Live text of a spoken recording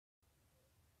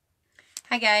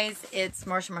Hi guys, it's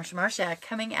Marsha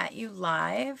coming at you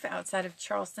live outside of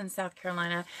Charleston, South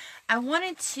Carolina. I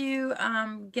wanted to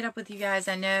get up with you guys.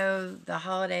 I know the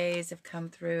holidays have come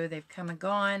through, they've come and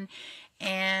gone,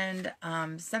 and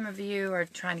some of you are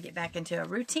trying to get back into a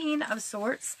routine of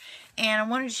sorts, and I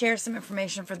wanted to share some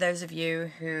information for those of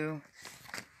you who,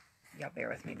 y'all bear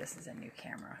with me, this is a new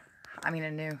camera. I mean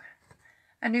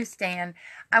a new stand.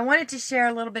 I wanted to share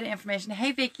a little bit of information.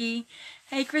 Hey Vicki,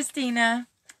 hey Christina.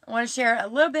 I want to share a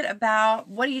little bit about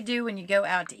what do you do when you go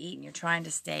out to eat and you're trying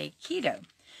to stay keto.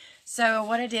 So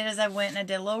what I did is I went and I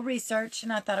did a little research,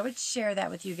 and I thought I would share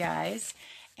that with you guys.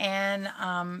 And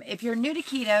if you're new to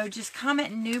keto, just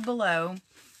comment new below,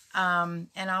 and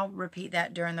I'll repeat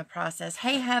that during the process.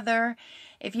 Hey Heather,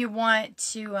 if you want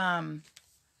to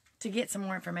get some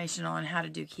more information on how to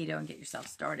do keto and get yourself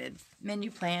started, menu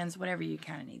plans, whatever you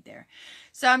kind of need there.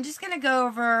 So I'm just going to go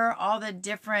over all the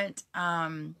different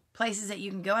places that you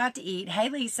can go out to eat. Hey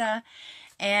Lisa,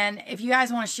 and if you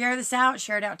guys want to share this out,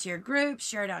 share it out to your groups,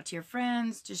 share it out to your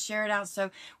friends, just share it out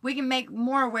so we can make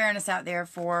more awareness out there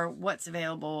for what's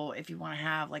available if you want to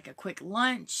have like a quick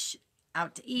lunch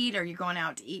out to eat, or you're going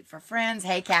out to eat for friends.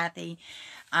 Hey Kathy,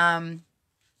 good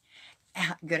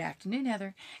afternoon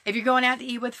Heather. If you're going out to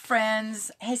eat with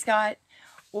friends, hey Scott,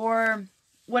 or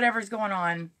whatever's going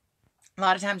on. A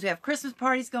lot of times we have Christmas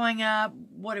parties going up.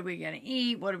 What are we going to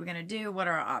eat? What are we going to do? What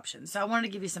are our options? So I wanted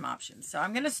to give you some options. So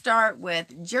I'm going to start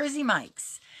with Jersey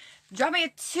Mike's. Drop me a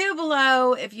 2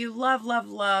 below if you love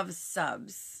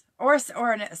subs, or a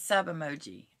sub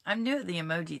emoji. I'm new at the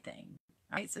emoji thing.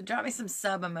 All right, so drop me some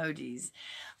sub emojis.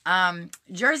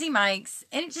 Jersey Mike's,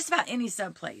 and just about any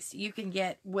sub place you can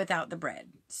get without the bread.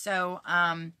 So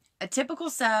a typical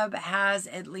sub has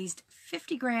at least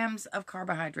 50 grams of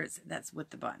carbohydrates. That's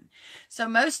with the bun. So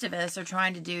most of us are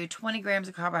trying to do 20 grams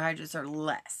of carbohydrates or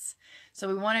less. So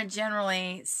we want to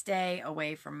generally stay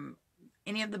away from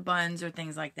any of the buns or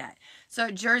things like that. So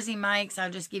at Jersey Mike's,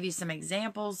 I'll just give you some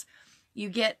examples. You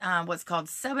get what's called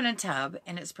sub in a tub,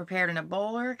 and it's prepared in a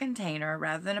bowl or a container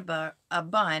rather than a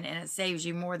bun, and it saves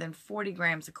you more than 40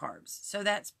 grams of carbs. So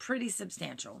that's pretty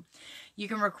substantial. You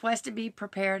can request to be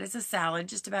prepared as a salad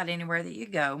just about anywhere that you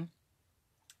go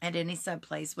at any sub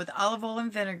place with olive oil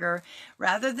and vinegar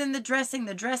rather than the dressing.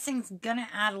 The dressing's going to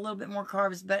add a little bit more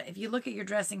carbs, but if you look at your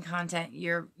dressing content,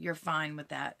 you're fine with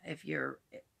that if you're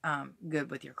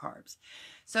good with your carbs.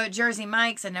 So at Jersey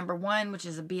Mike's, a number 1, which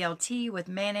is a BLT with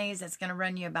mayonnaise, that's going to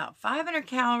run you about 500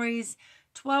 calories,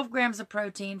 12 grams of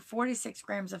protein, 46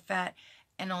 grams of fat,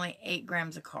 and only 8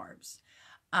 grams of carbs.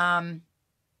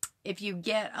 If you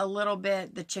get a little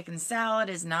bit, the chicken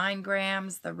salad is 9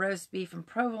 grams, the roast beef and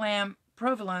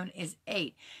provolone is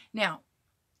 8. Now,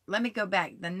 let me go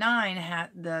back.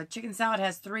 The chicken salad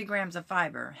has 3 grams of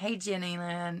fiber. Hey, Jenny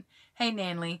Lynn. Hey,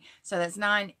 Nanley. So that's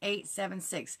 9, 8, 7,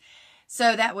 6.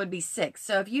 So that would be 6.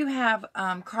 So if you have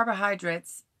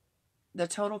carbohydrates, the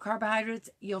total carbohydrates,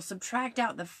 you'll subtract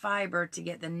out the fiber to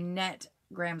get the net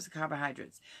grams of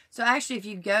carbohydrates. So actually, if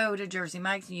you go to Jersey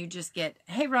Mike's and you just get,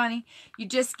 hey, Ronnie, you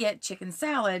just get chicken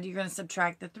salad, you're going to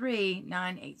subtract the 3,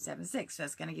 9, 8, 7, 6. So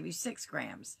that's going to give you 6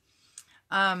 grams.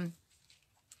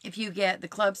 If you get the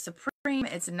Club Supreme,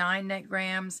 it's 9 net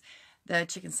grams. The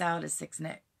chicken salad is 6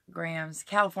 net grams.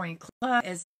 California Club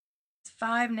is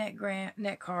 5 net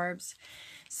carbs.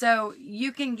 So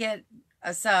you can get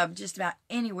a sub just about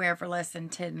anywhere for less than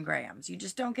 10 grams. You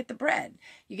just don't get the bread.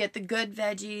 You get the good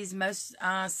veggies. Most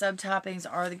sub toppings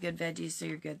are the good veggies, so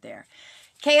you're good there.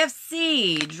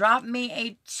 KFC, drop me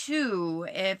a 2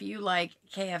 if you like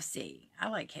KFC. I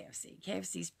like KFC.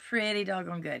 KFC's pretty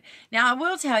doggone good. Now, I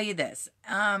will tell you this.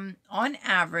 On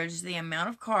average, the amount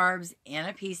of carbs in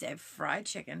a piece of fried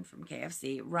chicken from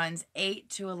KFC runs 8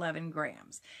 to 11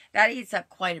 grams. That eats up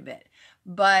quite a bit.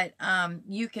 But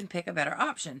you can pick a better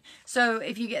option. So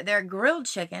if you get their grilled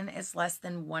chicken, it's less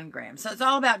than 1 gram. So it's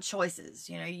all about choices.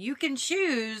 You know, you can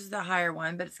choose the higher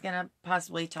one, but it's going to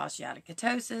possibly toss you out of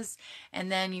ketosis.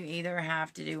 And then you either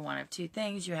have to do one of 2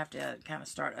 things. You have to kind of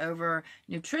start over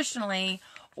nutritionally,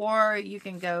 or you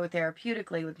can go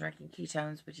therapeutically with drinking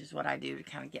ketones, which is what I do to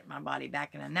kind of get my body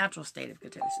back in a natural state of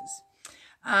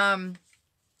ketosis.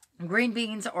 Green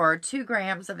beans are 2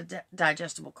 grams of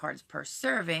digestible carbs per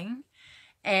serving.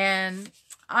 And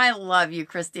I love you,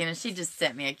 Christina. She just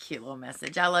sent me a cute little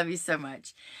message. I love you so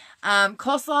much.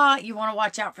 Coleslaw, you want to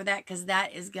watch out for that because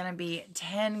that is going to be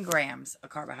 10 grams of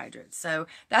carbohydrates. So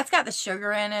that's got the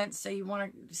sugar in it, so you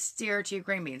want to steer to your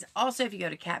green beans. Also, if you go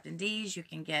to Captain D's, you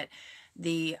can get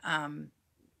the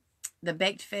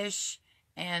baked fish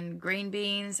and green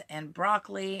beans and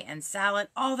broccoli and salad.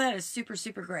 All that is super,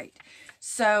 super great.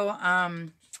 So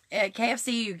at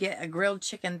KFC, you get a grilled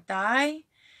chicken thigh.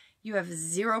 you have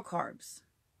 0 carbs.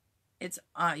 It's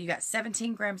you got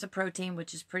 17 grams of protein,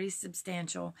 which is pretty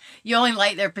substantial. You only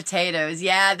like their potatoes.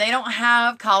 Yeah, they don't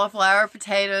have cauliflower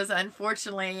potatoes,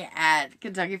 unfortunately, at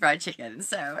Kentucky Fried Chicken.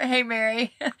 So, hey,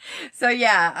 Mary. So,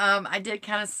 yeah, I did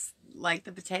kind of like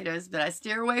the potatoes, but I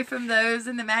steer away from those.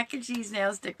 And the mac and cheese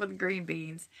now, stick with green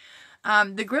beans.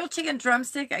 The grilled chicken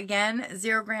drumstick, again,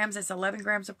 0 grams. That's 11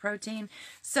 grams of protein.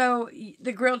 So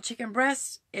the grilled chicken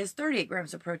breast is 38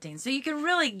 grams of protein. So you can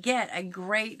really get a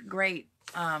great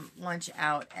lunch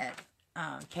out at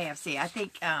KFC. I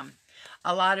think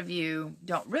a lot of you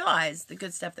don't realize the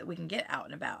good stuff that we can get out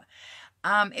and about.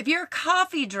 If you're a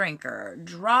coffee drinker,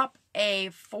 drop a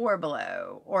 4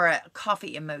 below or a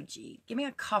coffee emoji. Give me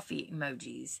a coffee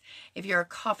emojis if you're a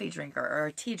coffee drinker or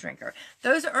a tea drinker.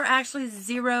 Those are actually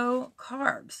 0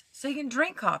 carbs. So you can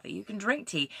drink coffee, you can drink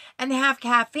tea, and they have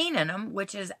caffeine in them,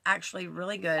 which is actually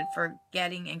really good for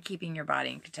getting and keeping your body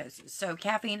in ketosis. So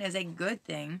caffeine is a good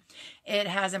thing. It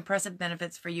has impressive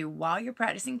benefits for you while you're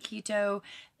practicing keto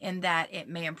in that it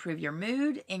may improve your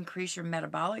mood, increase your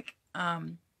metabolic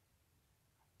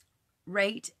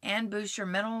rate, and boost your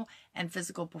mental and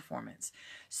physical performance.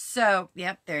 So,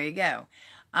 yep, there you go.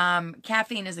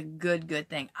 Caffeine is a good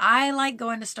thing. I like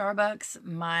going to Starbucks.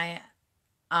 My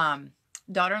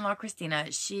daughter-in-law,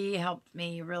 Christina, she helped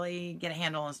me really get a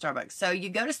handle on Starbucks. So you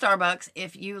go to Starbucks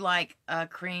if you like a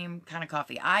cream kind of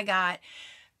coffee. I got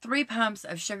 3 pumps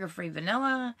of sugar-free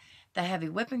vanilla, the heavy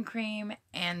whipping cream,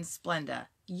 and Splenda.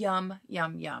 Yum,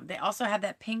 yum, yum. They also have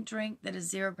that pink drink that is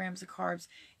 0 grams of carbs.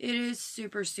 It is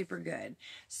super good.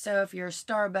 So if you're a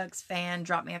Starbucks fan,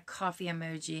 drop me a coffee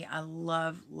emoji. I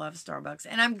love Starbucks.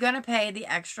 And I'm going to pay the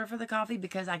extra for the coffee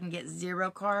because I can get 0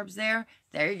 carbs there.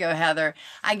 There you go, Heather.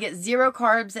 I get 0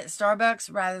 carbs at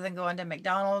Starbucks rather than going to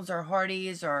McDonald's or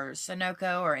Hardee's or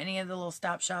Sunoco or any of the little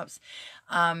stop shops.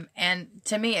 And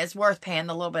to me, it's worth paying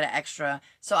the little bit of extra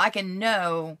so I can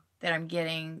know that I'm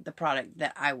getting the product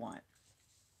that I want.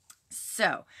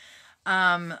 So,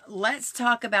 let's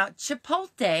talk about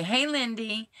Chipotle. Hey,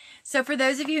 Lindy. So for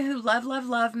those of you who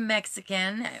love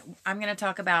Mexican, I'm going to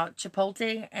talk about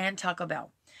Chipotle and Taco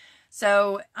Bell.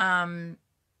 So, the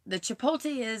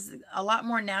Chipotle is a lot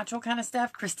more natural kind of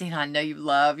stuff. Christine, I know you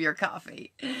love your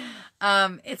coffee.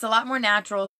 It's a lot more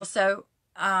natural. So,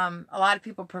 a lot of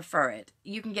people prefer it.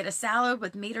 You can get a salad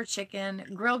with meat or chicken,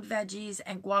 grilled veggies,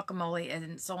 and guacamole,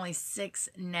 and it's only 6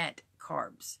 net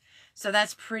carbs. So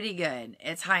that's pretty good.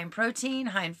 It's high in protein,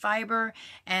 high in fiber,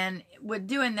 and with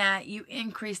doing that, you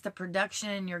increase the production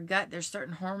in your gut. There's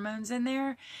certain hormones in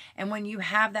there, and when you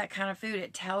have that kind of food,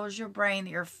 it tells your brain that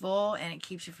you're full, and it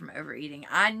keeps you from overeating.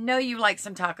 I know you like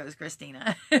some tacos,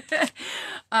 Christina.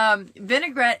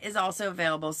 Vinaigrette is also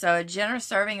available, so a generous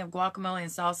serving of guacamole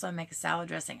and salsa make a salad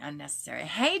dressing unnecessary.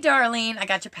 Hey, Darlene, I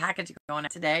got your package going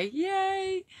today.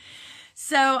 Yay!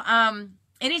 So,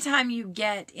 anytime you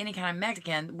get any kind of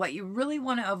Mexican, what you really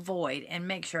want to avoid and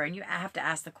make sure, and you have to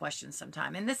ask the question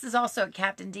sometime, and this is also at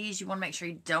Captain D's, you want to make sure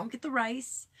you don't get the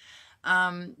rice,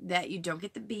 that you don't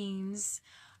get the beans,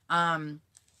 and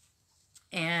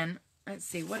let's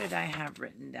see, what did I have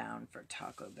written down for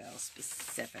Taco Bell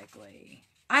specifically?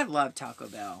 I love Taco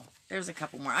Bell. There's a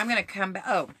couple more. I'm going to come back.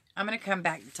 Oh, I'm going to come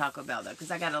back to Taco Bell, though,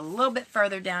 because I got a little bit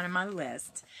further down in my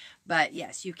list. But,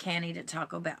 yes, you can eat at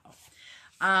Taco Bell.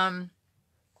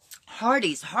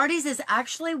 Hardee's. Hardee's is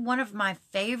actually one of my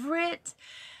favorite.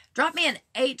 Drop me an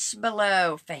H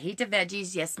below. Fajita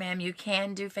veggies. Yes, ma'am, you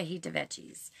can do fajita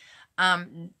veggies.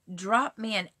 Drop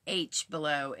me an H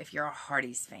below if you're a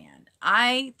Hardee's fan.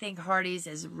 I think Hardee's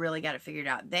has really got it figured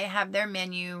out. They have their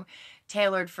menu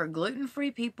tailored for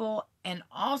gluten-free people and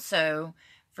also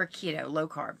for keto, low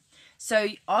carb. So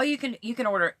all you can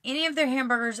order any of their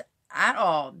hamburgers at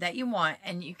all that you want,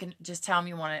 and you can just tell them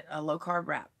you want a low carb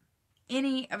wrap.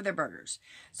 Any of their burgers.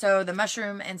 So the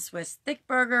mushroom and Swiss thick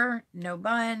burger, no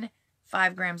bun,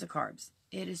 5 grams of carbs.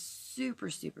 It is super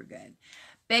good.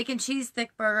 Bacon cheese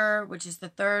thick burger, which is the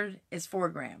third, is 4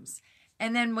 grams.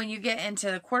 And then when you get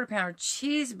into the quarter pounder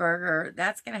cheeseburger,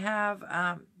 that's going to have,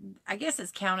 I guess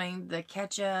it's counting the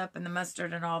ketchup and the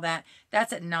mustard and all that.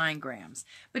 That's at 9 grams.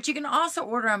 But you can also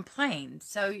order them plain.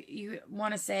 So you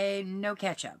want to say no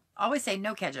ketchup. Always say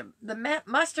no ketchup. The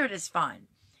mustard is fine.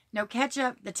 No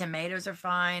ketchup. The tomatoes are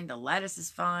fine. The lettuce is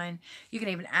fine. You can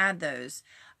even add those.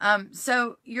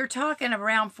 So you're talking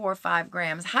around 4 or 5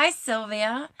 grams. Hi,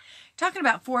 Sylvia. Talking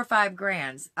about 4 or 5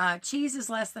 grams. Cheese is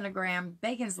less than a gram.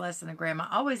 Bacon's less than a gram. I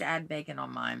always add bacon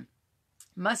on mine.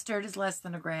 Mustard is less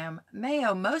than a gram.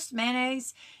 Mayo, most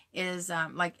mayonnaise is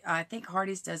like I think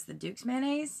Hardee's does the Duke's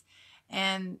mayonnaise,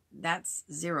 and that's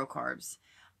 0 carbs.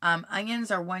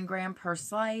 Onions are 1 gram per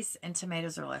slice, and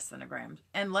tomatoes are less than a gram.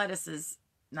 And lettuce is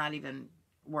not even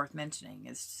worth mentioning.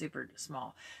 It's super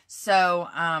small. So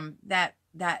that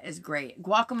is great.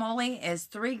 Guacamole is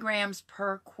 3 grams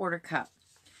per quarter cup.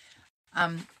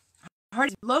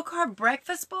 Low carb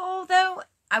breakfast bowl, though,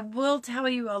 I will tell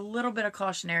you a little bit of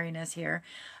cautionariness here.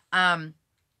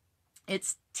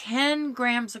 It's 10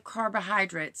 grams of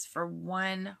carbohydrates for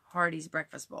 1 Hardee's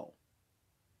breakfast bowl.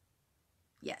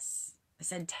 Yes, I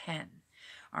said 10.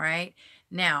 All right.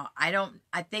 Now,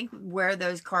 I think where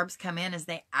those carbs come in is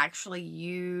they actually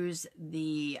use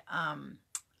the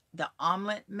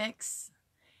omelet mix.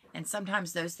 And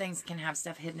sometimes those things can have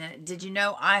stuff hidden in it. Did you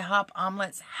know IHOP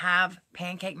omelets have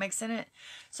pancake mix in it?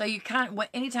 So you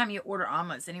anytime you order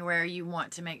omelets anywhere, you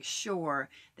want to make sure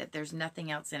that there's nothing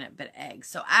else in it but eggs.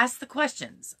 So ask the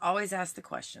questions. Always ask the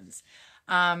questions.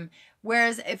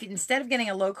 Whereas if instead of getting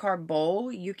a low carb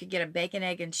bowl, you could get a bacon,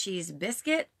 egg, and cheese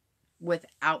biscuit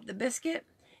without the biscuit,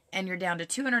 and you're down to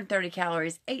 230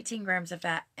 calories, 18 grams of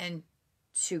fat, and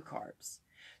 2 carbs.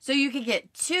 So you could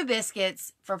get 2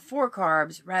 biscuits for 4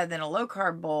 carbs rather than a low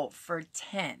carb bowl for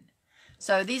 10.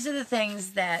 So these are the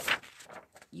things that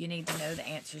you need to know the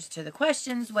answers to the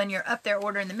questions when you're up there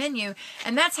ordering the menu.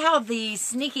 And that's how the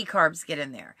sneaky carbs get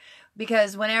in there.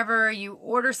 Because whenever you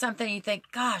order something, you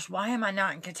think, gosh, why am I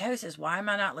not in ketosis? Why am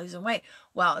I not losing weight?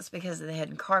 Well, it's because of the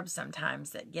hidden carbs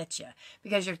sometimes that get you.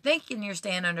 Because you're thinking you're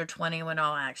staying under 20 when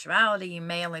all actuality, you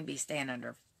may only be staying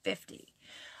under 50.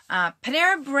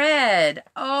 Panera Bread.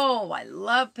 Oh, I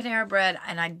love Panera Bread.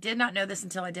 And I did not know this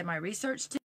until I did my research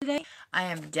today. I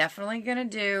am definitely going to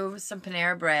do some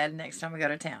Panera Bread next time we go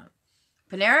to town.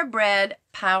 Panera Bread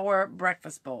Power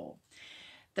Breakfast Bowl.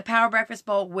 The Power Breakfast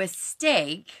Bowl with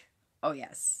steak. Oh,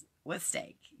 yes, with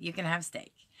steak. You can have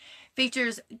steak.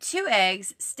 Features 2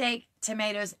 eggs, steak,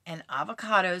 tomatoes, and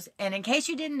avocados. And in case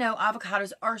you didn't know,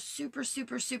 avocados are super,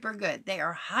 super, super good. They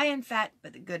are high in fat,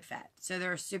 but the good fat. So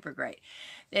they're super great.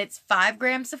 It's 5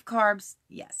 grams of carbs.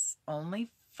 Yes,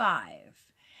 only 5.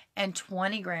 And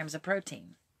 20 grams of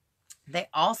protein. They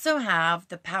also have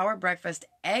the Power Breakfast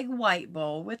Egg White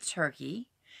Bowl with turkey.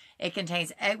 It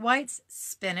contains egg whites,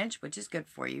 spinach, which is good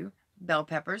for you, bell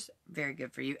peppers, very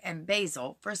good for you, and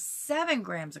basil for 7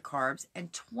 grams of carbs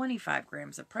and 25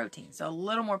 grams of protein. So a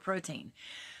little more protein.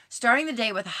 Starting the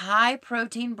day with high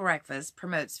protein breakfast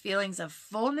promotes feelings of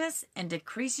fullness and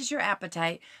decreases your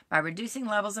appetite by reducing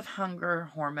levels of hunger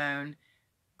hormone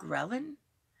ghrelin.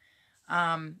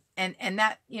 And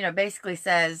that, basically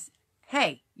says,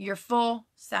 hey, you're full,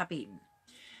 stop eating.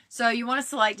 So you want to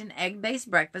select an egg-based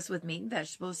breakfast with meat and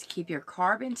vegetables to keep your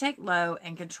carb intake low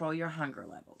and control your hunger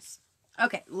levels.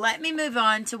 Okay, let me move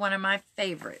on to one of my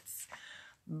favorites,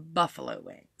 buffalo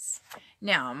wings.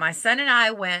 Now, my son and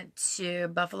I went to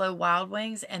Buffalo Wild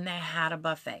Wings, and they had a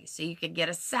buffet. So you could get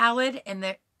a salad, and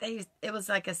it was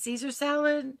like a Caesar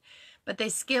salad, but they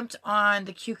skimped on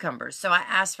the cucumbers. So I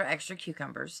asked for extra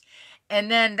cucumbers. And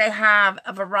then they have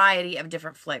a variety of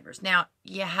different flavors. Now,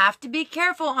 you have to be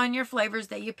careful on your flavors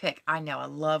that you pick. I know, I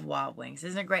love Wild Wings.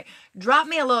 Isn't it great? Drop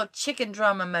me a little chicken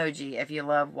drum emoji if you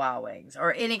love Wild Wings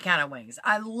or any kind of wings.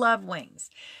 I love wings.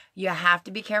 You have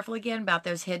to be careful again about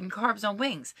those hidden carbs on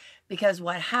wings, because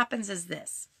what happens is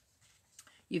this.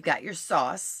 You've got your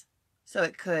sauce, so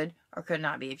it could or could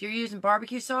not be. If you're using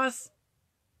barbecue sauce,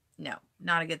 no,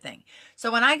 not a good thing.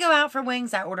 So when I go out for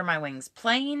wings, I order my wings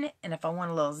plain. And if I want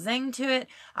a little zing to it,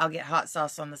 I'll get hot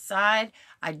sauce on the side.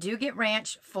 I do get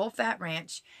ranch, full fat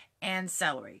ranch, and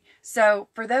celery. So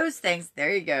for those things,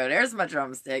 there you go. There's my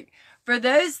drumstick. For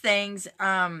those things,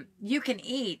 you can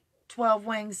eat 12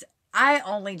 wings. I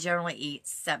only generally eat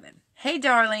 7. Hey,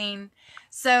 Darlene.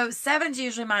 So 7's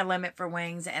usually my limit for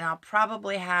wings, and I'll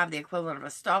probably have the equivalent of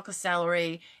a stalk of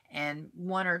celery and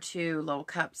 1 or 2 little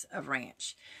cups of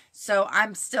ranch. So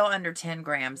I'm still under 10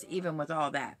 grams, even with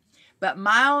all that. But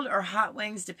mild or hot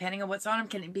wings, depending on what's on them,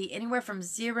 can be anywhere from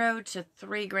 0 to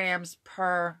 3 grams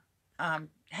per,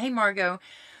 hey Margot,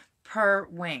 per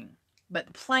wing.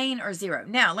 But plain or 0.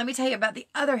 Now, let me tell you about the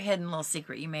other hidden little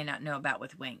secret you may not know about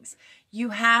with wings. You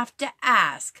have to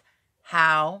ask,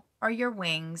 how are your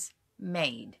wings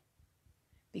made?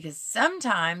 Because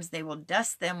sometimes they will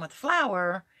dust them with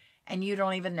flour and you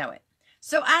don't even know it.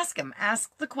 So ask them.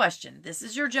 Ask the question. This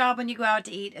is your job when you go out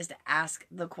to eat, is to ask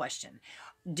the question.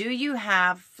 Do you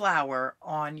have flour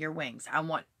on your wings? I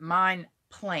want mine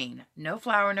plain. No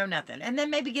flour, no nothing. And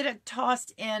then maybe get it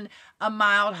tossed in a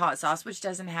mild hot sauce, which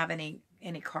doesn't have any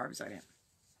carbs on it.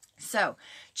 So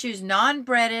choose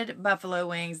non-breaded buffalo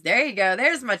wings. There you go.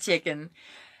 There's my chicken.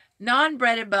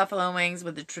 Non-breaded buffalo wings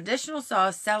with the traditional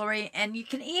sauce, celery, and you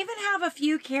can even have a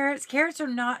few carrots. Carrots are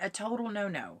not a total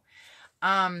no-no.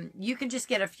 You can just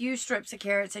get a few strips of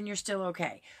carrots and you're still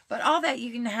okay. But all that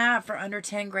you can have for under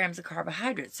 10 grams of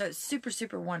carbohydrates. So it's super,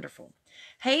 super wonderful.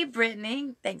 Hey,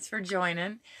 Brittany. Thanks for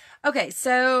joining. Okay,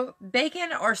 so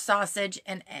bacon or sausage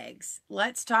and eggs.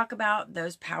 Let's talk about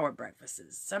those power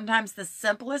breakfasts. Sometimes the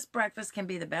simplest breakfast can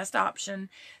be the best option,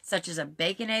 such as a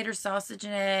Baconator sausage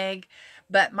and egg.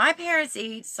 But my parents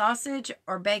eat sausage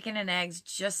or bacon and eggs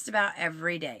just about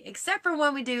every day, except for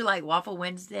when we do like Waffle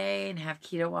Wednesday and have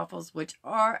keto waffles, which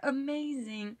are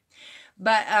amazing.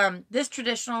 But this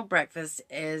traditional breakfast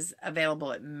is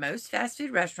available at most fast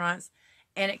food restaurants,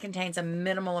 and it contains a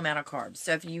minimal amount of carbs.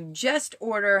 So if you just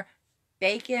order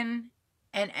bacon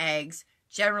and eggs,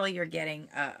 generally you're getting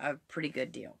a pretty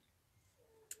good deal.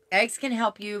 Eggs can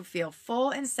help you feel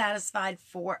full and satisfied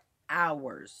for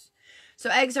hours. So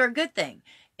eggs are a good thing.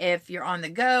 If you're on the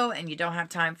go and you don't have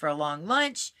time for a long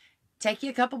lunch, take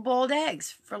you a couple boiled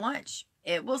eggs for lunch.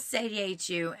 It will satiate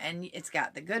you, and it's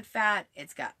got the good fat,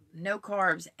 it's got no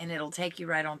carbs, and it'll take you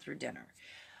right on through dinner.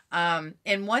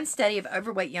 In one study of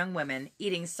overweight young women,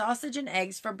 eating sausage and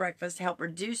eggs for breakfast helped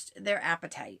reduce their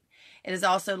appetite. It has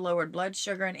also lowered blood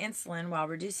sugar and insulin while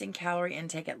reducing calorie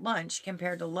intake at lunch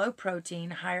compared to low protein,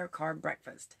 higher carb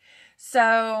breakfast.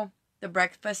 So the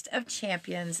breakfast of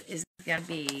champions is going to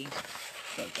be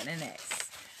bacon and eggs.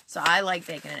 So I like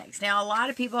bacon and eggs. Now, a lot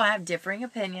of people have differing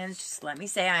opinions. Just let me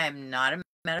say I am not a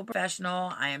medical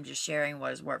professional. I am just sharing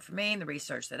what has worked for me and the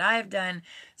research that I have done.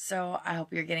 So I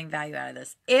hope you're getting value out of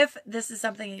this. If this is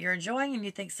something that you're enjoying and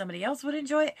you think somebody else would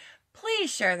enjoy it, please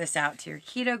share this out to your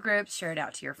keto groups, share it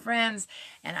out to your friends,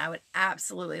 and I would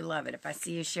absolutely love it. If I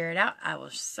see you share it out, I will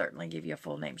certainly give you a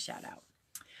full name shout out.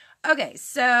 Okay,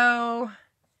 so...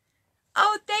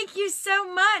 Oh, thank you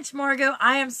so much, Margot.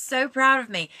 I am so proud of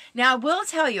me. Now, I will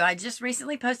tell you, I just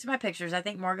recently posted my pictures. I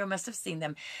think Margot must have seen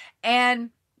them.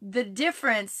 And the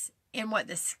difference in what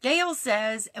the scale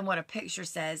says and what a picture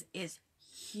says is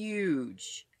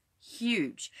huge.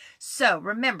 Huge. So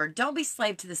remember, don't be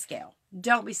slave to the scale.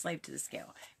 Don't be slave to the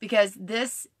scale. Because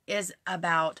this is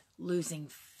about losing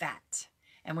fat.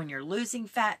 And when you're losing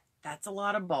fat, that's a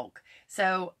lot of bulk.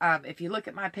 So if you look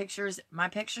at my pictures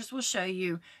will show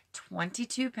you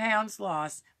 22 pounds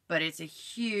lost, but it's a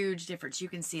huge difference. You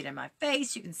can see it in my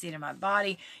face. You can see it in my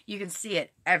body. You can see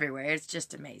it everywhere. It's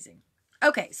just amazing.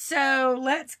 Okay, so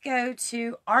let's go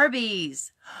to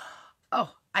Arby's.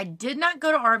 Oh, I did not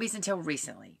go to Arby's until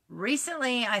recently.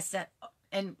 Recently, I said,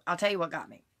 and I'll tell you what got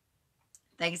me.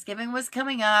 Thanksgiving was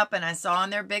coming up, and I saw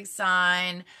on their big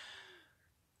sign,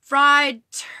 fried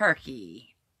turkey.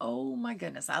 Oh my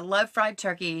goodness, I love fried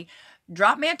turkey.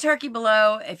 Drop me a turkey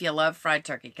below if you love fried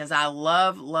turkey, because I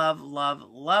love, love, love,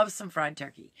 love some fried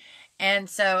turkey. And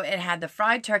so it had the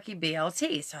fried turkey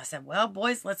BLT. So I said, well,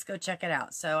 boys, let's go check it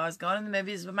out. So I was going to the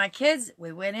movies with my kids.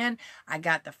 We went in. I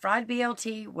got the fried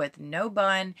BLT with no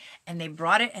bun, and they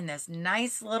brought it in this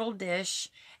nice little dish.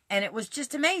 And it was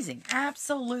just amazing.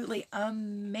 Absolutely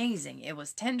amazing. It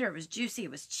was tender. It was juicy.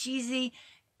 It was cheesy.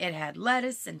 It had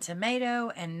lettuce and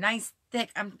tomato and nice thick.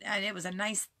 And it was a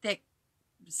nice thick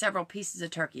several pieces of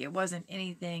turkey. It wasn't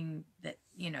anything that,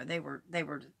 you know, they were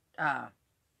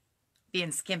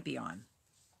being skimpy on.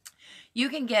 You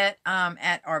can get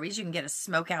at Arby's, you can get a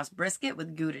smokehouse brisket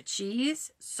with Gouda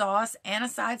cheese, sauce, and a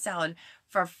side salad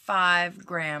for 5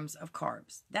 grams of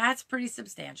carbs. That's pretty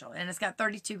substantial. And it's got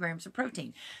 32 grams of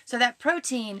protein. So that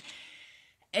protein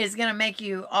is going to make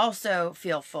you also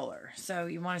feel fuller. So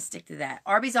you want to stick to that.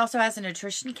 Arby's also has a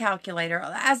nutrition calculator,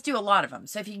 as do a lot of them.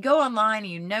 So if you go online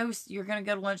and you know you're going to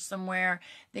go to lunch somewhere,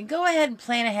 then go ahead and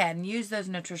plan ahead and use those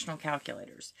nutritional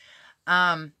calculators.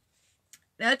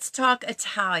 Let's talk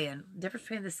Italian. The difference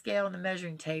between the scale and the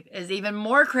measuring tape is even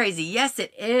more crazy. Yes,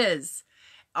 it is.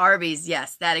 Arby's,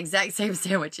 yes, that exact same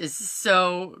sandwich is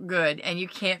so good, and you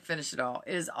can't finish it all.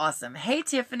 It is awesome. Hey,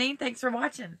 Tiffany, thanks for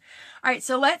watching. All right,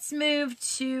 so let's move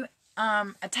to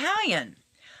Italian.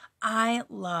 I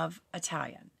love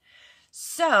Italian.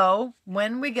 So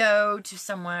when we go to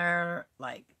somewhere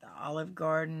like the Olive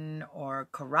Garden or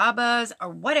Carrabba's or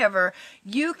whatever,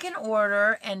 you can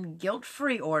order and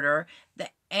guilt-free order the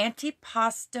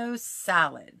antipasto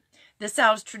salad. This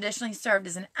salad is traditionally served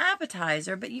as an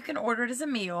appetizer, but you can order it as a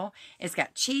meal. It's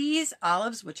got cheese,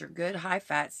 olives, which are good high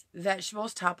fats,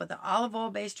 vegetables topped with the olive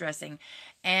oil based dressing,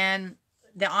 and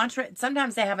the entree.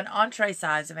 Sometimes they have an entree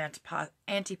size of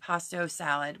antipasto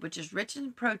salad, which is rich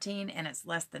in protein and it's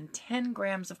less than 10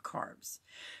 grams of carbs.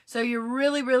 So you're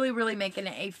really, really, really making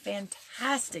a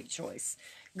fantastic choice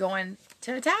going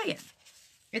to Italian.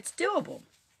 It's doable.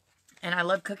 And I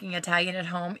love cooking Italian at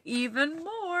home even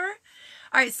more.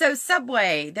 All right, so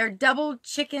Subway, their double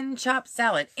chicken chop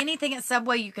salad. Anything at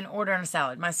Subway you can order in a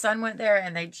salad. My son went there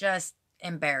and they just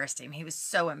embarrassed him. He was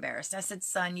so embarrassed. I said,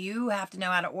 son, you have to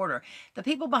know how to order. The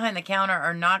people behind the counter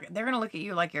are not, they're going to look at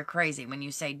you like you're crazy when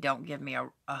you say, don't give me a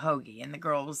hoagie. And the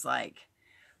girl was like,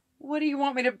 what do you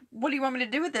want me to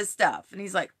do with this stuff? And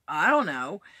he's like, I don't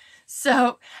know.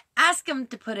 So ask him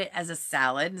to put it as a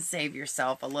salad and save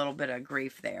yourself a little bit of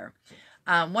grief there.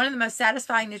 One of the most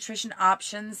satisfying nutrition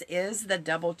options is the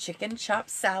double chicken chop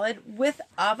salad with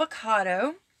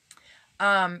avocado.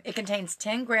 It contains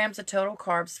 10 grams of total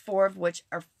carbs, 4 of which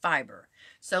are fiber.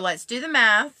 So let's do the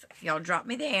math. Y'all drop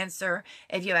me the answer.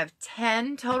 If you have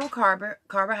 10 total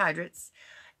carbohydrates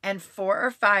and 4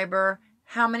 are fiber,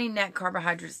 how many net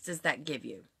carbohydrates does that give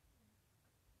you?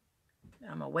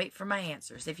 I'm going to wait for my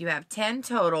answers. If you have 10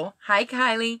 total, hi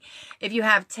Kylie, if you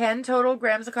have 10 total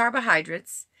grams of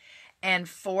carbohydrates and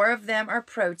 4 of them are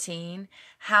protein,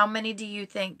 how many do you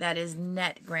think that is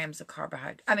net grams of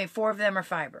carbohydrate? I mean, 4 of them are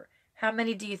fiber. How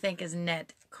many do you think is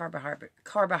net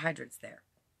carbohydrates there?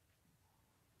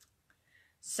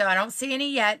 So I don't see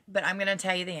any yet, but I'm going to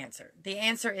tell you the answer. The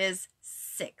answer is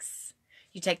 6.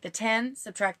 You take the 10,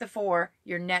 subtract the 4,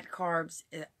 your net carbs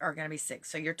are going to be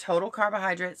 6. So your total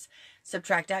carbohydrates,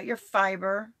 subtract out your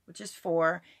fiber, which is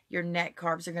 4, your net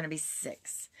carbs are going to be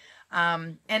 6.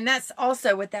 And that's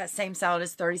also with that same salad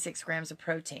is 36 grams of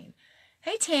protein.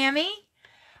 Hey, Tammy.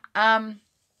 Avocados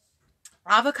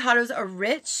are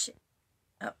rich.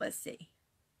 Oh, let's see.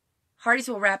 Hardee's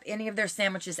will wrap any of their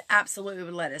sandwiches absolutely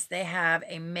with lettuce. They have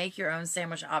a make-your-own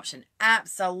sandwich option.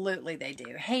 Absolutely they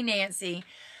do. Hey, Nancy.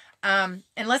 And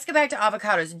let's go back to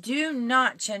avocados. Do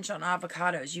not chinch on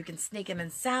avocados. You can sneak them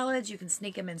in salads. You can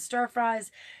sneak them in stir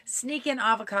fries. Sneak in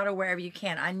avocado wherever you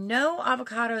can. I know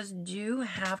avocados do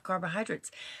have carbohydrates,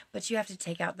 but you have to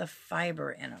take out the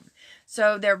fiber in them.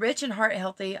 So they're rich in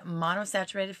heart-healthy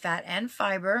monosaturated fat and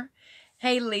fiber.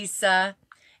 Hey, Lisa.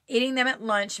 Eating them at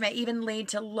lunch may even lead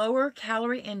to lower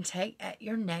calorie intake at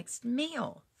your next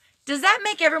meal. Does that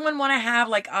make everyone want to have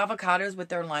like avocados with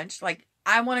their lunch? Like,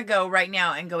 I want to go right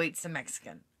now and go eat some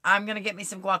Mexican. I'm going to get me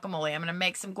some guacamole. I'm going to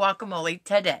make some guacamole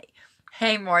today.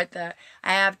 Hey, Martha.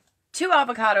 I have 2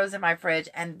 avocados in my fridge,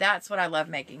 and that's what I love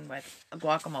making with a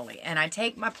guacamole. And I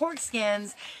take my pork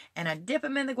skins, and I dip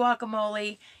them in the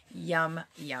guacamole. Yum,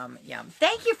 yum, yum.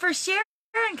 Thank you for sharing,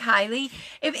 Kylie.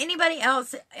 If anybody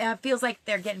else feels like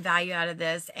they're getting value out of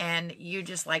this, and you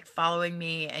just like following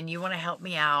me, and you want to help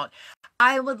me out,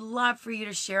 I would love for you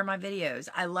to share my videos.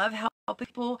 I love helping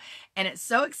people, and it's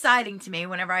so exciting to me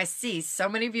whenever I see so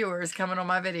many viewers coming on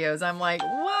my videos. I'm like,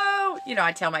 whoa. You know,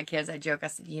 I tell my kids, I joke, I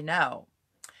said, you know,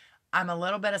 I'm a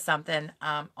little bit of something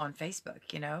on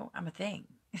Facebook, you know, I'm a thing.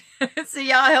 So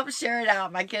y'all help share it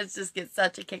out. My kids just get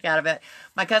such a kick out of it.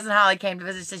 My cousin Holly came to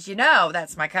visit and says, you know,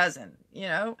 that's my cousin, you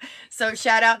know. So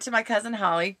shout out to my cousin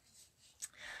Holly.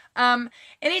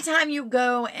 Anytime you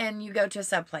go to a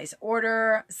sub place,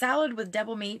 order salad with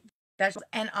double meat, vegetables,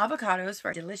 and avocados for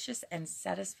a delicious and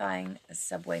satisfying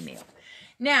Subway meal.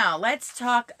 Now, let's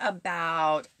talk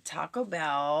about Taco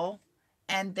Bell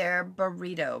and their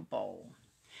burrito bowl.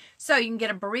 So you can get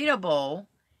a burrito bowl,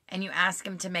 and you ask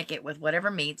them to make it with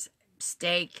whatever meats,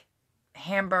 steak,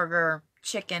 hamburger,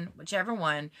 chicken, whichever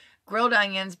one, grilled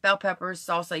onions, bell peppers,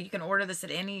 salsa. You can order this at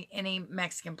any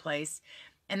Mexican place.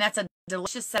 And that's a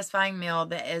delicious, satisfying meal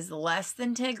that is less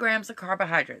than 10 grams of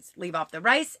carbohydrates. Leave off the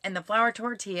rice and the flour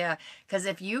tortilla, because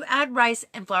if you add rice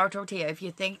and flour tortilla, if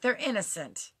you think they're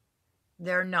innocent,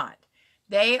 they're not.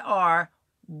 They are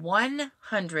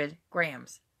 100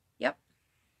 grams. Yep.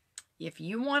 If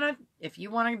you want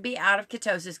to be out of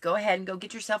ketosis, go ahead and go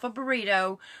get yourself a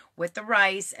burrito with the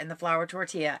rice and the flour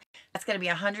tortilla. That's going to be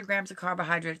 100 grams of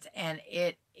carbohydrates, and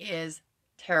it is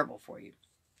terrible for you.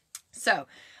 So,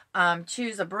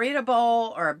 choose a burrito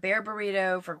bowl or a bear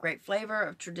burrito for great flavor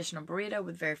of traditional burrito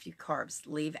with very few carbs.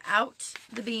 Leave out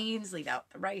the beans, leave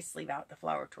out the rice, leave out the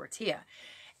flour tortilla.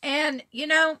 And, you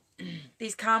know,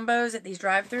 these combos at these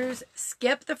drive-thrus,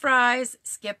 skip the fries,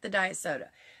 skip the diet soda.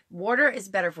 Water is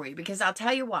better for you, because I'll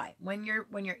tell you why. When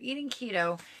you're eating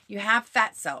keto, you have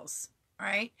fat cells, all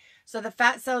right? So the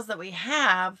fat cells that we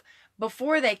have,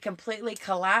 before they completely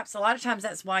collapse, a lot of times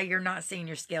that's why you're not seeing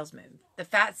your scales move. The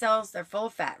fat cells, they're full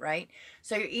of fat, right?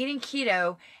 So you're eating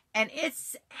keto, and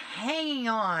it's hanging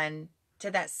on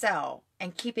to that cell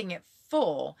and keeping it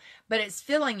full, but it's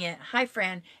filling it, hi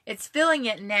Fran, it's filling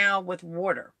it now with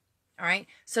water. All right.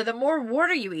 So the more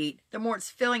water you eat, the more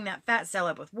it's filling that fat cell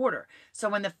up with water. So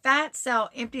when the fat cell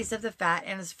empties of the fat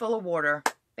and is full of water,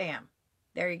 bam,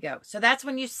 there you go. So that's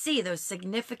when you see those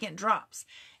significant drops.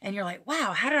 And you're like,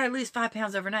 wow, how did I lose 5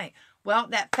 pounds overnight? Well,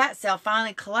 that fat cell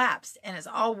finally collapsed and it's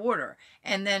all water.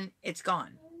 And then it's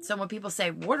gone. So when people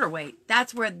say water weight,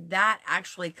 that's where that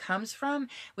actually comes from,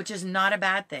 which is not a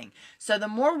bad thing. So the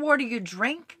more water you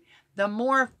drink, the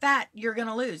more fat you're going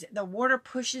to lose. The water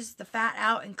pushes the fat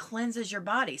out and cleanses your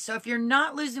body. So if you're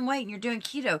not losing weight and you're doing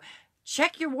keto,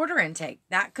 check your water intake.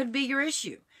 That could be your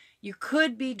issue. You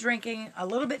could be drinking a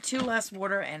little bit too less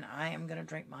water, and I am going to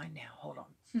drink mine now. Hold on.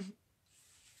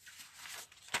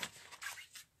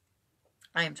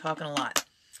 I am talking a lot.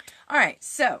 All right,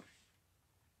 so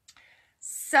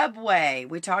Subway.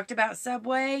 We talked about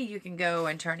Subway. You can go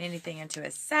and turn anything into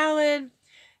a salad.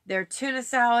 Their tuna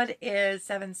salad is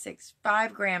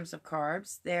 765 grams of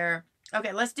carbs.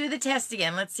 Okay, let's do the test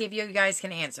again. Let's see if you guys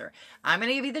can answer. I'm going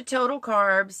to give you the total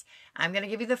carbs. I'm going to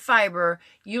give you the fiber.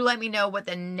 You let me know what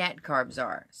the net carbs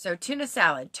are. So tuna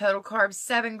salad, total carbs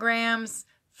 7 grams.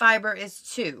 Fiber is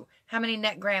 2. How many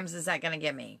net grams is that going to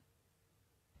give me?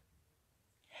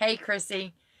 Hey,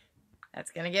 Chrissy.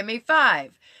 That's going to give me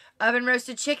 5. Oven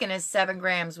roasted chicken is 7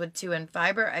 grams with 2 in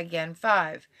fiber. Again,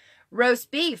 5. Roast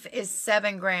beef is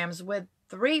 7 grams with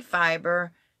 3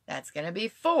 fiber. That's going to be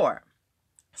 4.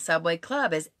 Subway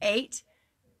Club is 8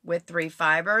 with 3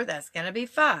 fiber. That's going to be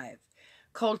 5.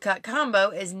 Cold cut combo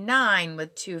is 9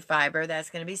 with 2 fiber. That's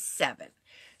going to be 7.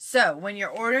 So when you're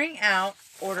ordering out,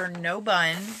 order no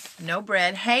bun, no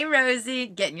bread. Hey, Rosie,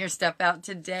 getting your stuff out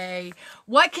today.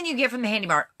 What can you get from the Handy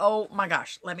Mart? Oh my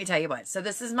gosh, let me tell you what. So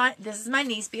this is my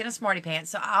niece being a smarty pants.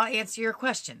 So I'll answer your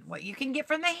question. What you can get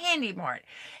from the Handy Mart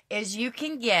is you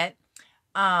can get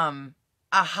a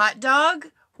hot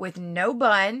dog with no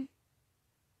bun.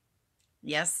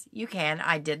 Yes, you can.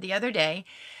 I did the other day.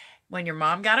 When your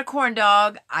mom got a corn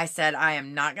dog, I said, I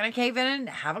am not going to cave in and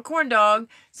have a corn dog.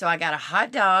 So I got a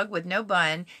hot dog with no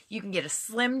bun. You can get a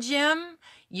Slim Jim.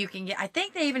 You can get, I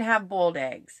think they even have boiled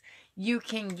eggs. You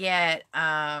can get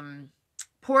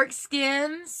pork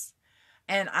skins.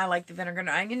 And I like the vinegar and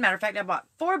onion. Matter of fact, I bought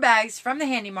 4 bags from the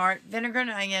Handy Mart, vinegar and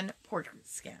onion, pork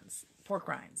skins, pork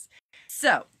rinds.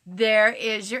 So there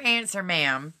is your answer,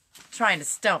 ma'am. Trying to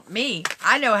stump me.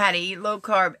 I know how to eat low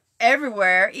carb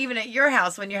everywhere, even at your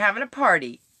house when you're having a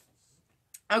party.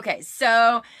 Okay,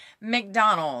 so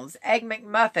McDonald's Egg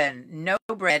McMuffin, no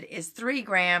bread, is 3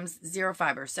 grams, 0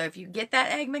 fiber. So if you get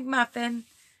that Egg McMuffin,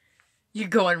 you're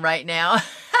going right now.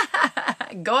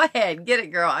 Go ahead, get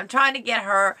it, girl. I'm trying to get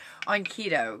her on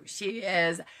keto. She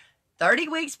is 30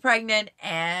 weeks pregnant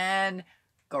and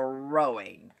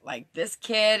growing. Like, this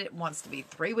kid wants to be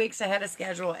 3 weeks ahead of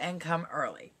schedule and come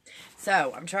early.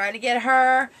 So I'm trying to get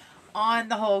her on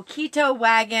the whole keto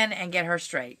wagon and get her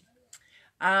straight.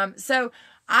 So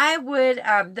I would,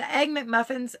 the Egg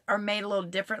McMuffins are made a little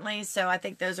differently. So I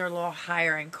think those are a little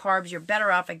higher in carbs. You're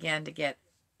better off again to get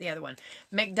the other one.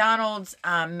 McDonald's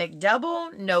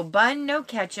McDouble, no bun, no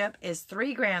ketchup, is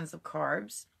 3 grams of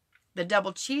carbs. The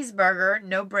double cheeseburger,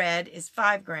 no bread, is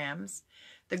 5 grams.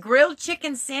 The grilled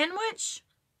chicken sandwich,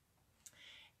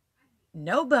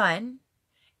 no bun,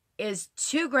 is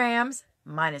 2 grams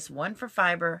minus 1 for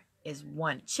fiber is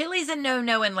 1. Chili's a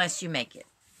no-no unless you make it.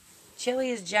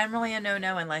 Chili is generally a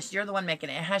no-no unless you're the one making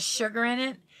it. It has sugar in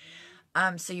it,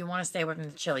 so you want to stay away from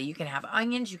the chili. You can have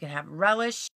onions, you can have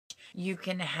relish, you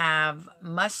can have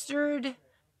mustard,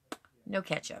 no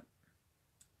ketchup.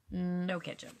 No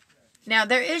ketchup. Now,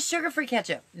 there is sugar-free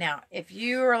ketchup. Now, if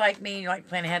you are like me, you like to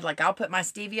plan ahead, like I'll put my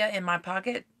stevia in my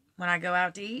pocket when I go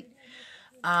out to eat.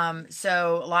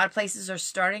 So a lot of places are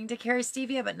starting to carry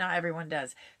stevia, but not everyone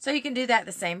does. So you can do that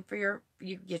the same for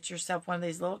you get yourself one of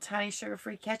these little tiny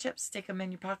sugar-free ketchup, stick them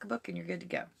in your pocketbook, and you're good to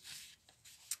go.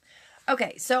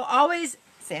 Okay, so always,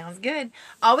 sounds good.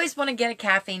 Always want to get a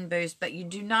caffeine boost, but you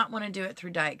do not want to do it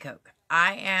through Diet Coke.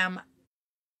 I am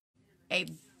a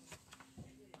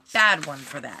bad one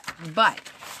for that, but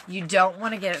you don't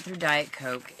want to get it through Diet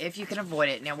Coke if you can avoid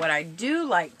it. Now, what I do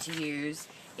like to use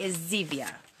is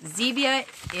Zevia. Zevia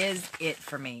is it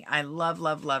for me. I love,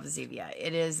 love, love Zevia.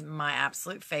 It is my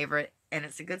absolute favorite, and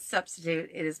it's a good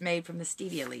substitute. It is made from the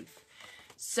stevia leaf.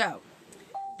 So,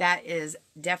 that is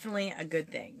definitely a good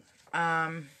thing.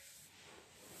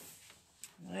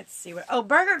 Let's see what... Oh,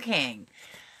 Burger King.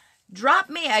 Drop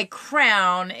me a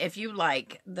crown if you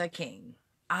like the King.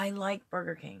 I like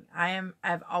Burger King.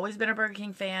 I've always been a Burger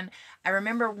King fan. I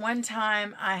remember one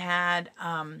time I had...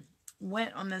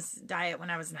 went on this diet when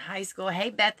I was in high school.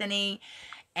 Hey, Bethany.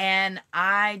 And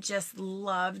I just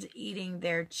loved eating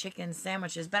their chicken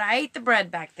sandwiches. But I ate the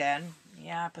bread back then.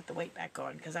 Yeah, I put the weight back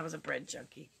on because I was a bread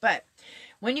junkie. But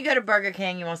when you go to Burger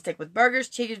King, you want to stick with burgers,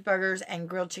 cheeseburgers, and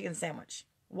grilled chicken sandwich.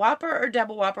 Whopper or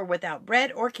double Whopper without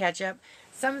bread or ketchup.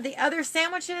 Some of the other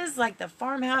sandwiches, like the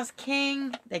Farmhouse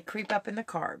King, they creep up in the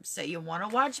carbs. So you want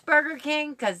to watch Burger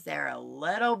King because they're a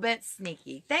little bit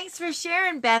sneaky. Thanks for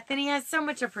sharing, Bethany. I so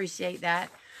much appreciate that.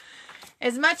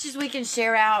 As much as we can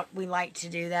share out, we like to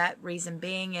do that. Reason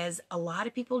being is a lot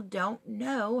of people don't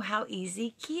know how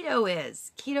easy keto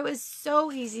is. Keto is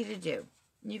so easy to do.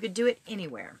 You could do it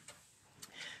anywhere.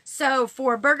 So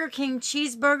for Burger King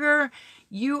cheeseburger,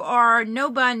 you are no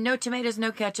bun, no tomatoes,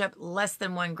 no ketchup, less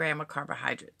than 1 gram of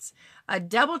carbohydrates. A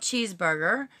double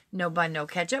cheeseburger, no bun, no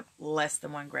ketchup, less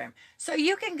than 1 gram. So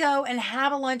you can go and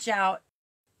have a lunch out,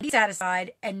 be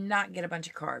satisfied, and not get a bunch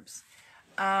of carbs.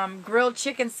 Grilled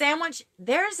chicken sandwich,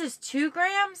 theirs is 2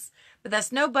 grams, but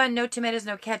that's no bun, no tomatoes,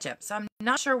 no ketchup. So I'm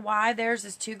not sure why theirs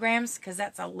is 2 grams because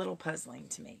that's a little puzzling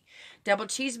to me. Double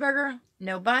cheeseburger,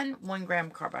 no bun, 1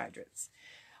 gram carbohydrates.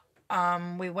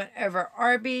 We went over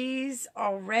Arby's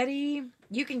already.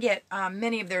 You can get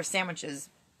many of their sandwiches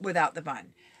without the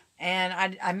bun.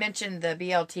 And I mentioned the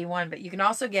BLT one, but you can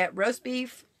also get roast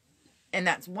beef, and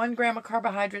that's 1 gram of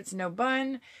carbohydrates, no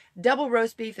bun. Double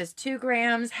roast beef is 2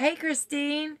 grams. Hey,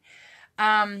 Christine.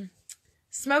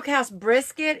 Smokehouse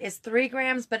brisket is 3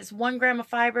 grams, but it's 1 gram of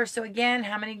fiber. So again,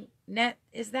 how many net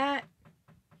is that?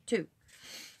 2.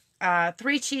 3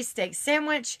 cheesesteak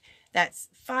sandwich, that's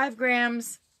 5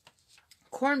 grams.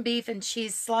 Corned beef and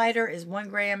cheese slider is 1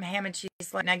 gram. Ham and cheese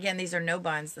slider. Now again, these are no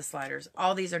buns, the sliders.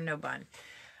 All these are no bun.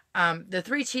 The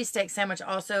 3 cheesesteak sandwich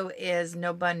also is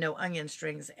no bun, no onion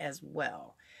strings as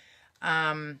well.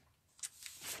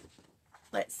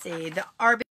 Let's see. The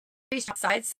Arby's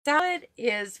side salad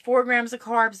is 4 grams of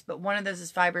carbs, but one of those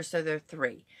is fiber, so they're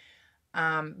 3.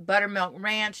 Buttermilk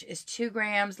ranch is 2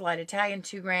 grams. Light Italian,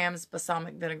 2 grams.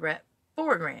 Balsamic vinaigrette,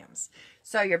 4 grams.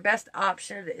 So your best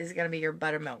option is going to be your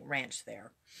buttermilk ranch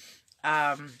there.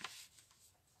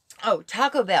 Oh,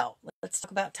 Taco Bell. Let's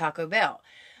talk about Taco Bell.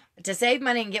 To save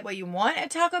money and get what you want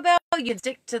at Taco Bell, you can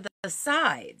stick to the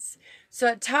sides. So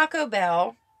at Taco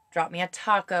Bell, drop me a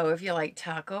taco if you like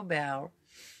Taco Bell.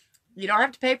 You don't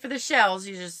have to pay for the shells.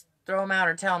 You just throw them out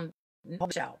or tell them no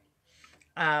shell.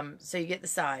 So you get the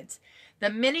sides. The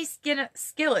mini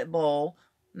skillet bowl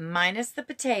minus the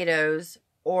potatoes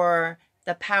or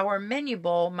the Power Menu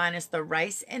Bowl minus the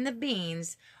rice and the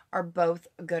beans are both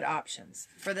good options.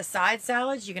 For the side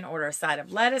salads, you can order a side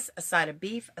of lettuce, a side of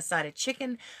beef, a side of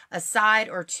chicken, a side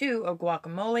or 2 of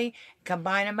guacamole,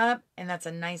 combine them up, and that's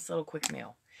a nice little quick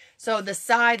meal. So the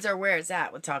sides are where it's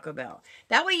at with Taco Bell.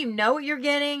 That way you know what you're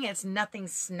getting. It's nothing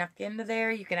snuck into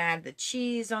there. You can add the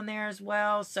cheese on there as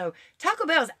well. So Taco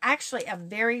Bell is actually a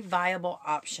very viable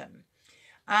option.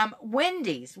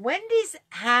 Wendy's. Wendy's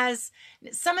has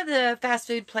some of the fast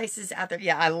food places out there.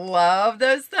 Yeah, I love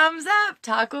those thumbs up.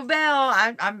 Taco Bell.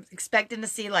 I'm expecting to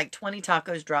see like 20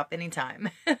 tacos drop anytime.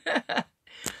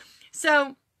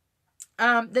 So,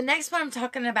 the next one I'm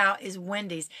talking about is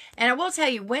Wendy's. And I will tell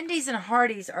you, Wendy's and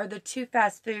Hardee's are the 2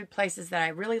 fast food places that I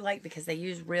really like because they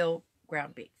use real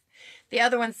ground beef. The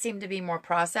other ones seem to be more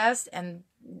processed and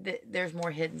there's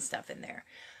more hidden stuff in there.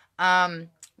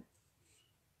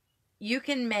 You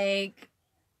can make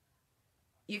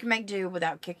do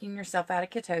without kicking yourself out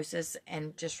of ketosis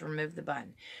and just remove the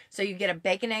bun. So you get a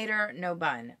Baconator, no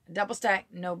bun. Double stack,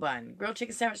 no bun. Grilled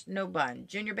chicken sandwich, no bun.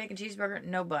 Junior bacon cheeseburger,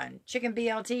 no bun. Chicken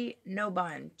BLT, no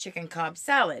bun. Chicken Cobb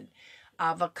salad.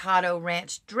 Avocado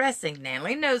ranch dressing.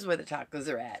 Natalie knows where the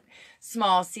tacos are at.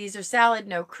 Small Caesar salad,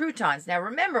 no croutons. Now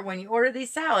remember, when you order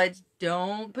these salads,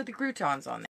 don't put the croutons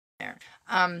on there.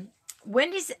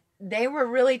 Wendy's, they were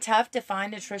really tough to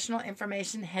find nutritional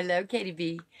information. Hello, Katie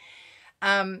B.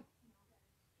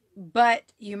 But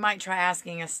you might try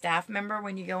asking a staff member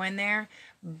when you go in there.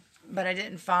 But I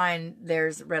didn't find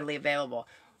theirs readily available.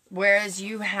 Whereas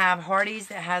you have Hardee's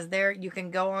that has their, you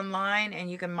can go online and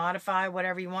you can modify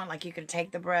whatever you want. Like you can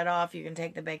take the bread off, you can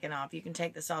take the bacon off, you can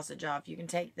take the sausage off, you can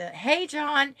take the, hey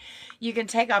John, you can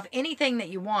take off anything that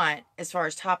you want as far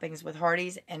as toppings with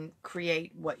Hardee's and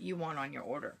create what you want on your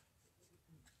order.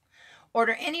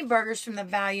 Order any burgers from the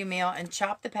value meal and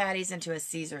chop the patties into a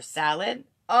Caesar salad.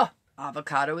 Oh,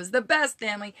 avocado is the best,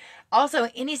 family. Also,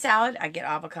 any salad, I get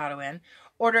avocado in.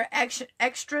 Order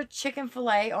extra chicken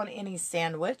fillet on any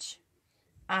sandwich.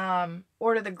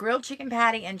 Order the grilled chicken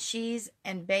patty and cheese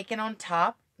and bacon on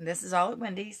top. This is all at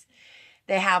Wendy's.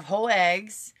 They have whole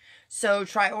eggs. So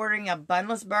try ordering a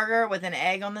bunless burger with an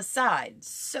egg on the side.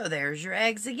 So there's your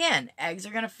eggs again. Eggs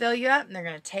are going to fill you up and they're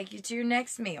going to take you to your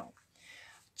next meal.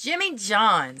 Jimmy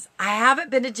John's. I haven't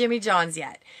been to Jimmy John's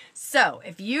yet. So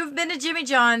if you've been to Jimmy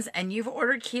John's and you've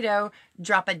ordered keto,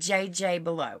 drop a JJ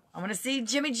below. I want to see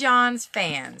Jimmy John's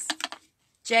fans.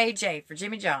 JJ for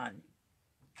Jimmy John.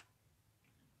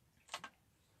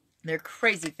 They're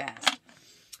crazy fast.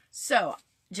 So,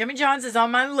 Jimmy John's is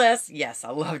on my list. Yes,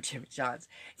 I love Jimmy John's.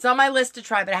 It's on my list to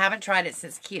try, but I haven't tried it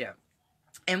since keto.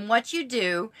 And what you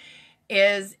do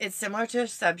is, it's similar to a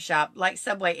sub shop. Like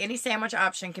Subway, any sandwich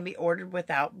option can be ordered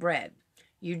without bread.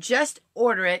 You just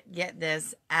order it, get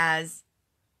this, as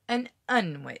an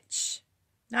unwich.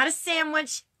 Not a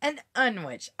sandwich, an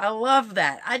unwich. I love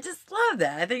that. I just love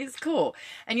that. I think it's cool.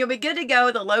 And you'll be good to go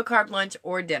with a low-carb lunch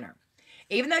or dinner.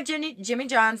 Even though Jimmy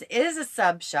John's is a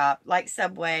sub shop, like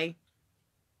Subway,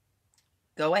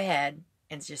 go ahead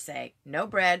and just say no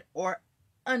bread or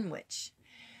unwich.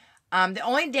 The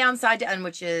only downside to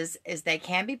unwiches is they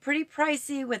can be pretty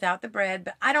pricey without the bread,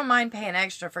 but I don't mind paying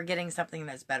extra for getting something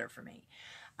that's better for me.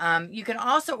 You can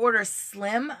also order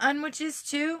slim unwiches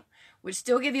too, which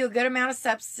still give you a good amount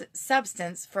of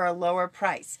substance for a lower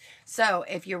price. So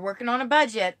if you're working on a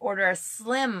budget, order a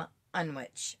slim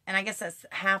unwich. And I guess that's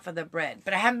half of the bread,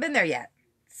 but I haven't been there yet.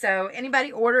 So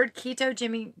anybody ordered keto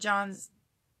Jimmy John's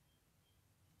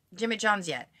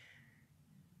yet?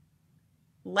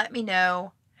 Let me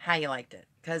know how you liked it,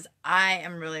 because I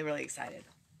am really, really excited.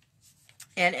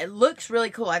 And it looks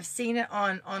really cool. I've seen it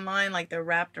online, like they're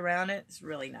wrapped around it. It's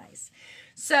really nice.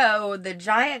 So the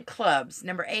Giant Clubs,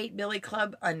 number 8, Billy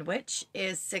Club Unwich,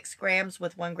 is 6 grams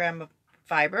with 1 gram of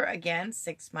fiber. Again,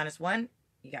 6 minus 1,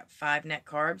 you got 5 net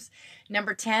carbs.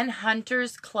 Number 10,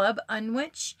 Hunter's Club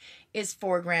Unwich, is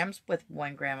 4 grams with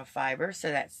 1 gram of fiber. So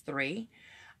that's 3.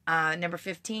 Number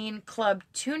 15, Club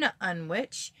Tuna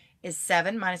Unwich, is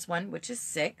 7 minus 1, which is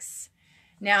 6.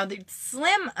 Now, the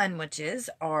slim unwiches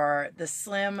are the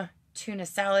slim tuna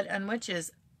salad unwich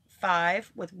is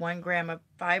 5 with 1 gram of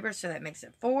fiber, so that makes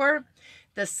it 4.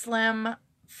 The slim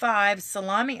 5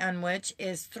 salami unwich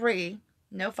is 3,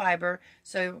 no fiber,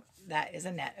 so that is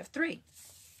a net of 3.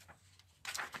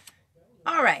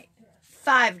 All right,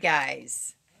 Five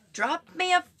Guys. Drop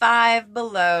me a 5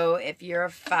 below if you're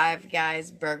a Five Guys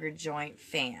burger joint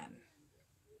fan.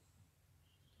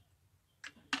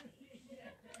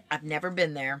 I've never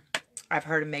been there. I've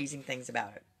heard amazing things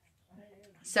about it.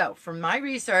 So, from my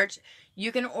research,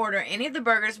 you can order any of the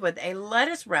burgers with a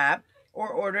lettuce wrap or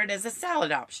order it as a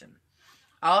salad option.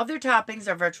 All of their toppings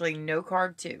are virtually no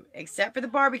carb too, except for the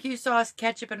barbecue sauce,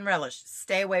 ketchup, and relish.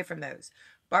 Stay away from those.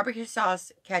 Barbecue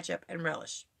sauce, ketchup, and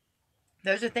relish.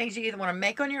 Those are things you either want to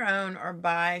make on your own or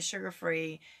buy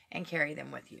sugar-free and carry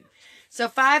them with you. So,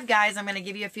 Five Guys, I'm going to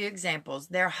give you a few examples.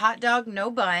 Their hot dog,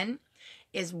 no bun,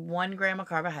 is 1 gram of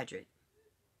carbohydrate.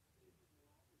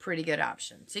 Pretty good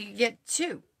option. So you get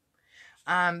 2.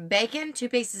 Bacon, 2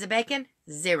 pieces of bacon,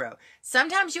 0.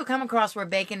 Sometimes you'll come across where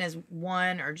bacon is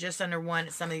 1 or just under 1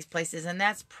 at some of these places, and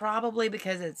that's probably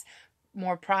because it's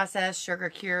more processed, sugar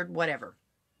cured, whatever.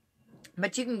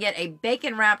 But you can get a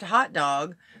bacon wrapped hot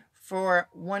dog for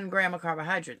 1 gram of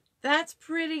carbohydrate. That's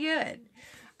pretty good.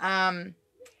 I'm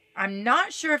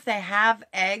not sure if they have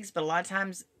eggs, but a lot of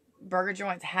times burger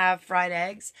joints have fried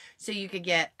eggs, so you could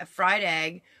get a fried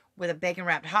egg with a bacon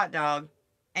wrapped hot dog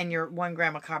and your 1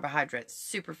 gram of carbohydrates.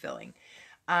 Super filling.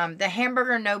 The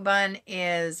hamburger no bun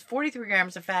is 43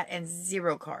 grams of fat and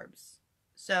 0 carbs.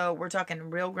 So we're talking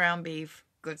real ground beef,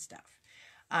 good stuff.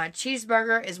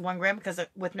 Cheeseburger is 1 gram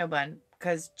with no bun,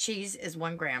 because cheese is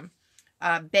 1 gram.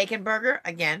 Bacon burger,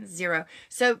 again, 0.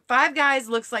 So Five Guys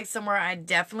looks like somewhere I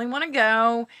definitely want to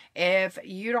go. If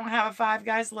you don't have a Five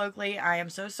Guys locally, I am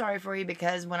so sorry for you,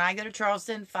 because when I go to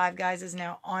Charleston, Five Guys is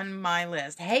now on my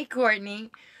list. Hey,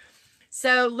 Courtney.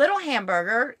 So Little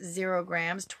Hamburger, 0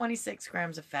 grams, 26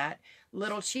 grams of fat.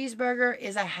 Little Cheeseburger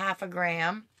is a half a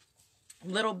gram.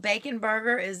 Little Bacon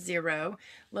Burger is 0.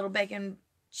 Little Bacon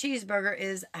Cheeseburger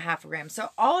is a half a gram. So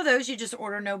all of those you just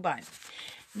order no bun.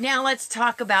 Now let's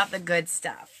talk about the good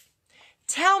stuff.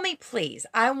 Tell me, please,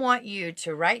 I want you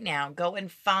to right now go and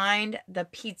find the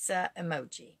pizza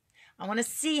emoji. I want to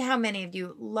see how many of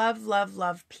you love, love,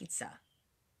 love pizza.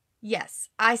 Yes,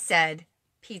 I said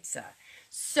pizza.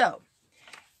 So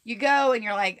you go and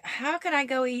you're like, how can I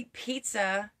go eat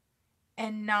pizza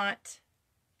and not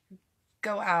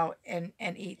go out and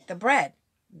eat the bread?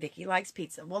 Vicki likes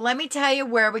pizza. Well, let me tell you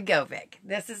where we go, Vic.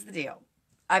 This is the deal.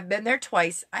 I've been there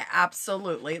twice. I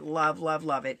absolutely love, love,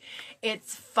 love it.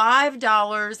 It's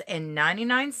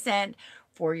 $5.99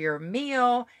 for your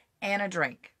meal and a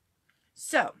drink.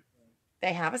 So,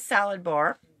 they have a salad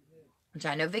bar, which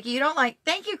I know, Vicki, you don't like.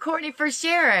 Thank you, Courtney, for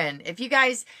sharing. If you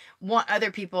guys want other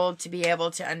people to be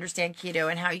able to understand keto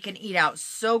and how you can eat out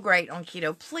so great on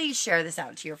keto, please share this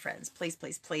out to your friends. Please,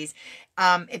 please, please.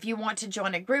 If you want to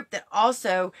join a group that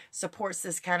also supports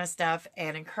this kind of stuff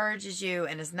and encourages you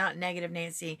and is not negative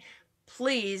Nancy,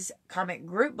 please comment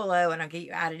group below and I'll get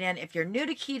you added in. If you're new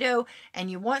to keto and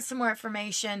you want some more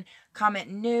information, comment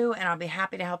new and I'll be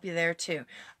happy to help you there too.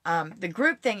 The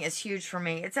group thing is huge for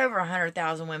me. It's over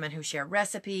 100,000 women who share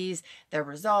recipes, their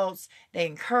results. They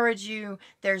encourage you.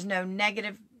 There's no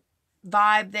negative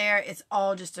vibe there. It's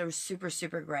all just a super,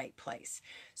 super great place.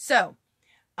 So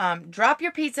drop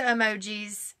your pizza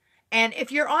emojis. And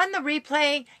if you're on the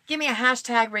replay, give me a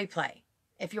hashtag replay.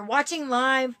 If you're watching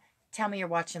live, tell me you're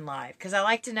watching live because I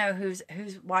like to know who's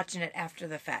watching it after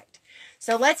the fact.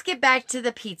 So let's get back to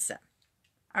the pizza.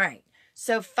 All right.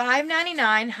 So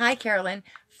 $5.99. Hi, Carolyn.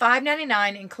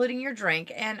 $5.99, including your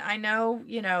drink. And I know,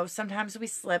 sometimes we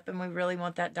slip and we really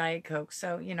want that Diet Coke.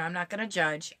 So, I'm not going to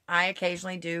judge. I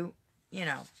occasionally do,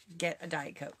 get a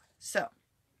Diet Coke. So,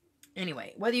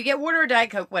 anyway, whether you get water or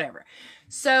Diet Coke, whatever.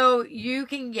 So, you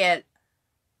can get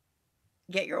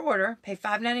your order, pay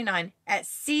 $5.99 at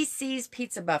CC's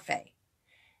Pizza Buffet.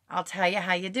 I'll tell you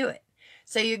how you do it.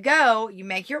 So, you go, you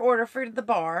make your order for the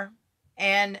bar,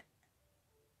 and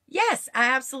yes, I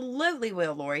absolutely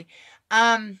will, Lori.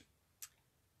 And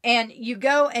you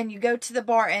go to the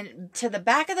bar, and to the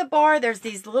back of the bar, there's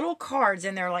these little cards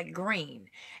and they're like green.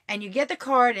 And you get the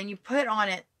card and you put on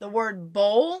it the word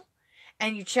bowl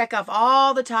and you check off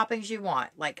all the toppings you want.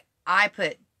 Like I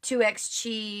put 2X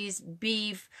cheese,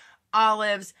 beef,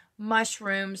 olives,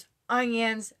 mushrooms,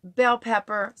 onions, bell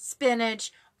pepper,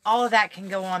 spinach, all of that can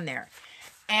go on there.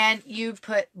 And you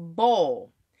put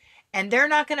bowl. And they're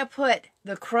not going to put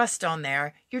the crust on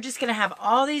there. You're just going to have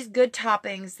all these good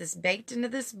toppings that's baked into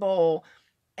this bowl.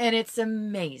 And it's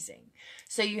amazing.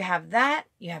 So you have that.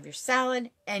 You have your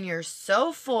salad. And you're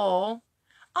so full.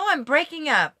 Oh, I'm breaking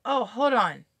up. Oh, hold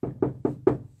on.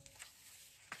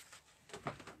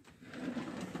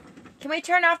 Can we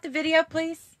turn off the video,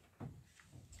 please?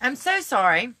 I'm so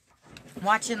sorry.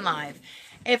 Watching live.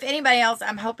 If anybody else,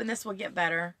 I'm hoping this will get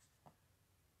better.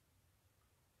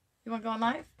 You want to go on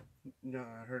live? No,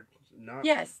 I heard not.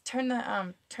 Yes, turn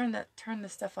the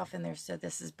stuff off in there so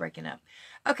this is breaking up.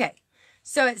 Okay,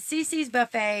 so at CC's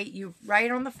Buffet, you write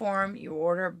on the form, you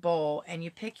order a bowl, and you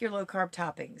pick your low-carb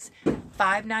toppings.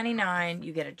 $5.99,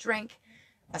 you get a drink,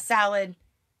 a salad,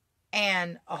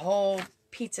 and a whole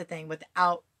pizza thing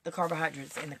without the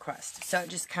carbohydrates in the crust. So it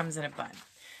just comes in a bun.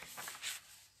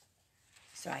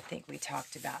 So I think we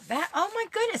talked about that. Oh my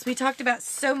goodness, we talked about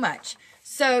so much.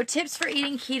 So tips for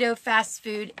eating keto fast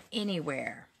food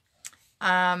anywhere.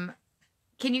 Can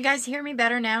you guys hear me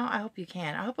better now? I hope you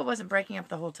can. I hope it wasn't breaking up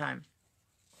the whole time.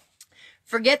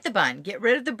 Forget the bun. Get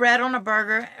rid of the bread on a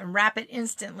burger and wrap it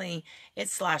instantly. It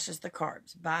slashes the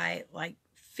carbs by like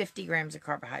 50 grams of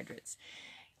carbohydrates.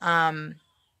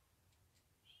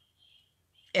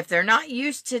 If they're not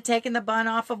used to taking the bun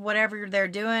off of whatever they're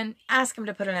doing, ask them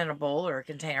to put it in a bowl or a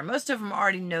container. Most of them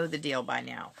already know the deal by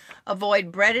now.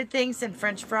 Avoid breaded things and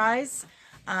French fries.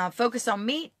 Focus on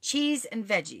meat, cheese, and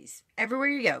veggies. Everywhere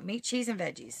you go, meat, cheese, and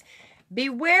veggies. Be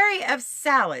wary of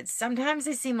salads. Sometimes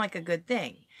they seem like a good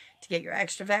thing to get your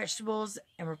extra vegetables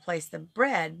and replace the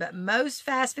bread, but most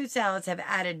fast food salads have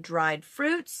added dried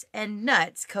fruits and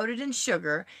nuts coated in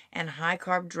sugar and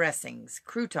high-carb dressings,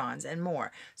 croutons, and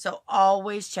more. So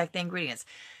always check the ingredients.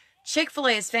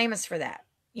 Chick-fil-A is famous for that.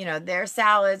 Their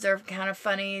salads are kind of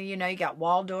funny. You got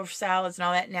Waldorf salads and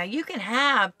all that. Now, you can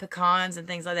have pecans and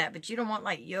things like that, but you don't want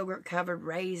like yogurt-covered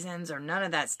raisins or none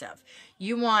of that stuff.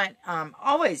 You want,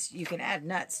 always you can add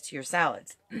nuts to your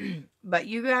salads, but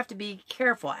you have to be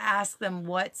careful. Ask them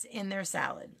what's in their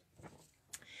salad.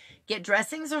 Get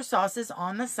dressings or sauces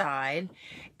on the side,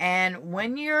 and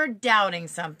when you're doubting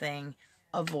something,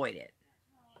 avoid it.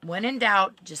 When in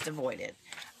doubt, just avoid it.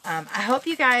 I hope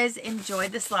you guys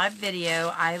enjoyed this live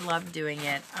video. I love doing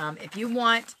it. If you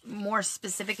want more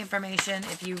specific information,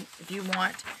 if you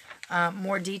want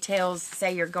more details,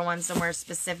 say you're going somewhere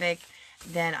specific,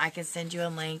 then I can send you a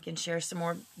link and share some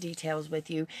more details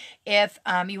with you. If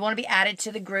you want to be added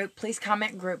to the group, please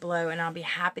comment group below, and I'll be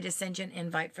happy to send you an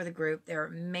invite for the group. They're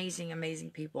amazing, amazing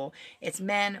people. It's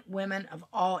men, women of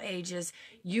all ages.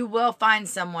 You will find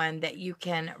someone that you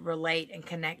can relate and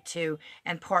connect to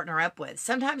and partner up with.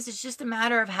 Sometimes it's just a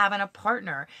matter of having a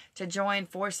partner to join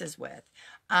forces with.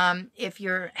 If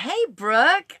you're, hey,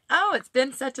 Brooke. Oh, it's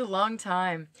been such a long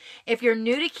time. If you're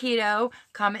new to keto,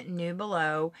 comment new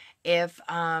below. If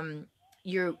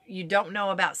you don't know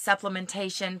about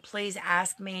supplementation, please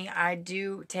ask me. I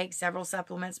do take several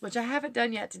supplements, which I haven't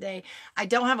done yet today. I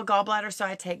don't have a gallbladder, so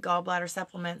I take gallbladder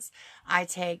supplements. I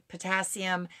take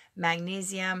potassium,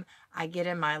 magnesium. I get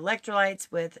in my electrolytes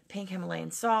with pink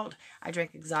Himalayan salt. I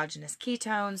drink exogenous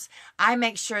ketones. I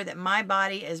make sure that my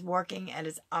body is working at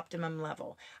its optimum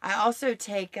level. I also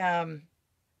take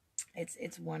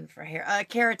It's one for hair.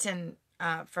 Keratin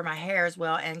for my hair as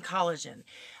well, and collagen.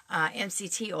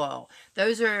 MCT oil.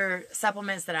 Those are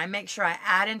supplements that I make sure I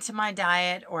add into my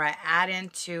diet or I add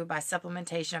into by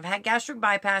supplementation. I've had gastric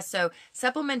bypass, so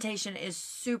supplementation is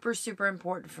super, super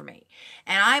important for me.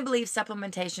 And I believe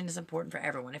supplementation is important for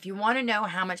everyone. If you want to know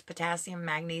how much potassium,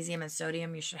 magnesium, and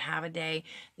sodium you should have a day,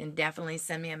 then definitely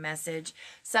send me a message.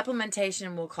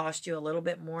 Supplementation will cost you a little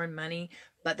bit more in money,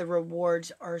 but the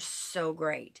rewards are so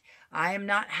great. I am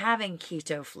not having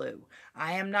keto flu.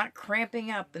 I am not cramping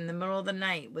up in the middle of the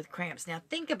night with cramps. Now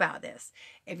think about this.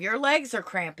 If your legs are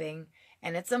cramping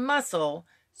and it's a muscle,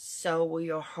 so will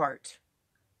your heart.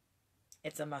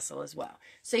 It's a muscle as well.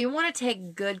 So you want to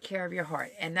take good care of your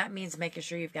heart, and that means making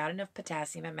sure you've got enough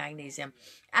potassium and magnesium.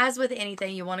 As with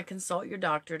anything, you want to consult your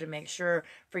doctor to make sure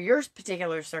for your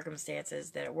particular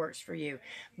circumstances that it works for you.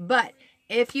 But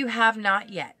if you have not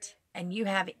yet, and you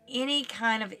have any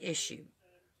kind of issue,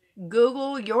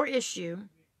 Google your issue,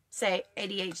 say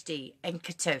ADHD and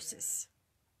ketosis,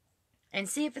 and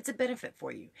see if it's a benefit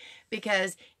for you.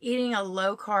 Because eating a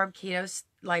low-carb keto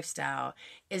lifestyle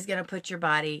is going to put your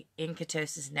body in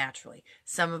ketosis naturally.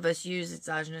 Some of us use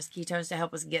exogenous ketones to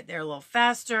help us get there a little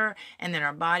faster, and then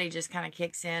our body just kind of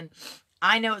kicks in.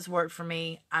 I know it's worked for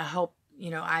me. I hope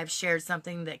I've shared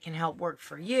something that can help work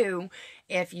for you.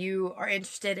 If you are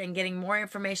interested in getting more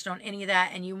information on any of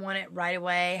that and you want it right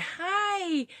away,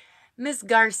 hi, Miss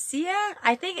Garcia.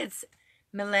 I think it's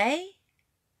Malay.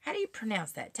 How do you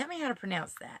pronounce that? Tell me how to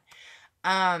pronounce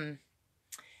that.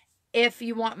 If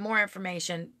you want more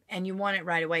information and you want it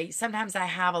right away, sometimes I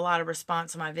have a lot of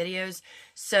response on my videos,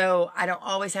 so I don't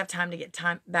always have time to get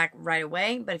time back right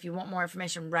away. But if you want more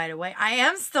information right away, I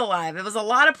am still live. It was a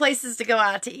lot of places to go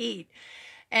out to eat.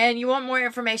 And you want more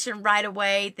information right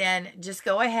away, then just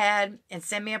go ahead and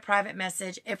send me a private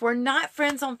message. If we're not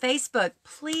friends on Facebook,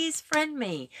 please friend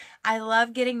me. I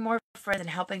love getting more friends and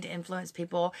helping to influence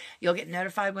people. You'll get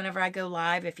notified whenever I go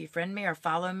live if you friend me or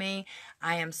follow me.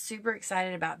 I am super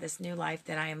excited about this new life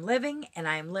that I am living, and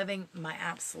I am living my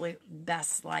absolute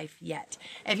best life yet.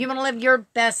 If you want to live your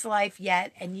best life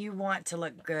yet and you want to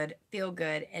look good, feel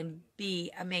good, and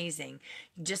be amazing,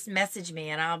 just message me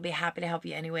and I'll be happy to help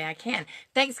you any way I can.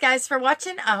 Thanks guys for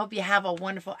watching. I hope you have a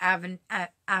wonderful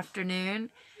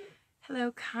afternoon.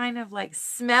 Hello, kind of like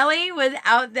smelly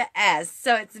without the S.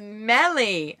 So it's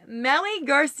Melly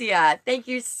Garcia. Thank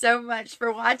you so much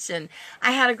for watching.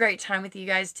 I had a great time with you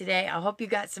guys today. I hope you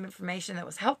got some information that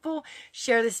was helpful.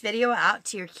 Share this video out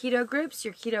to your keto groups,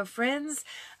 your keto friends,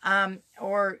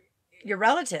 or your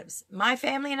relatives. My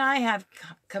family and I have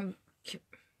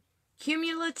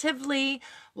cumulatively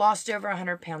lost over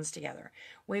 100 pounds together.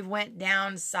 We've went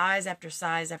down size after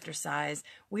size after size.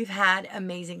 We've had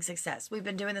amazing success. We've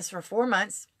been doing this for 4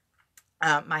 months.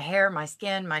 My hair, my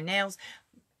skin, my nails,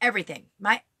 everything,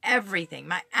 my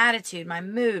attitude, my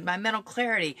mood, my mental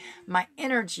clarity, my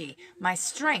energy, my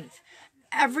strength,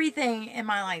 everything in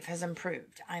my life has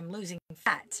improved. I'm losing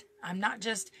fat. I'm not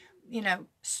just,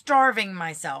 starving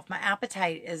myself. My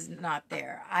appetite is not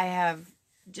there. I have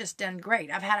just done great.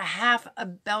 I've had half a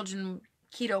Belgian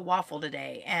keto waffle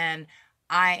today, and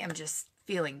I am just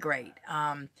feeling great.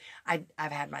 I've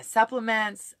had my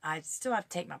supplements. I still have to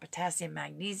take my potassium,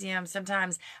 magnesium.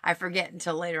 Sometimes I forget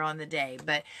until later on in the day,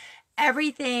 but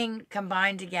everything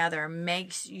combined together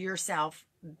makes yourself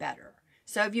better.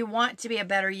 So if you want to be a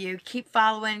better you, keep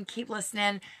following, keep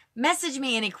listening. Message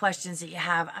me any questions that you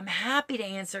have. I'm happy to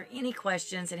answer any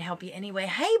questions and help you anyway.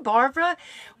 Hey, Barbara.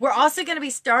 We're also going to be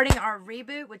starting our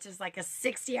reboot, which is like a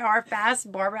 60-hour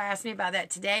fast. Barbara asked me about that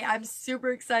today. I'm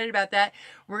super excited about that.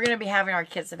 We're going to be having our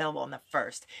kits available on the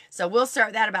 1st. So we'll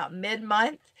start that about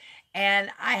mid-month.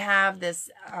 And I have this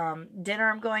dinner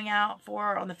I'm going out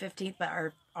for on the 15th,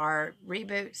 but our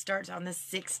reboot starts on the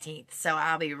 16th. So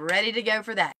I'll be ready to go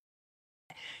for that.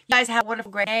 You guys have a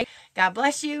wonderful, great day. God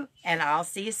bless you, and I'll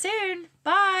see you soon.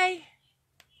 Bye.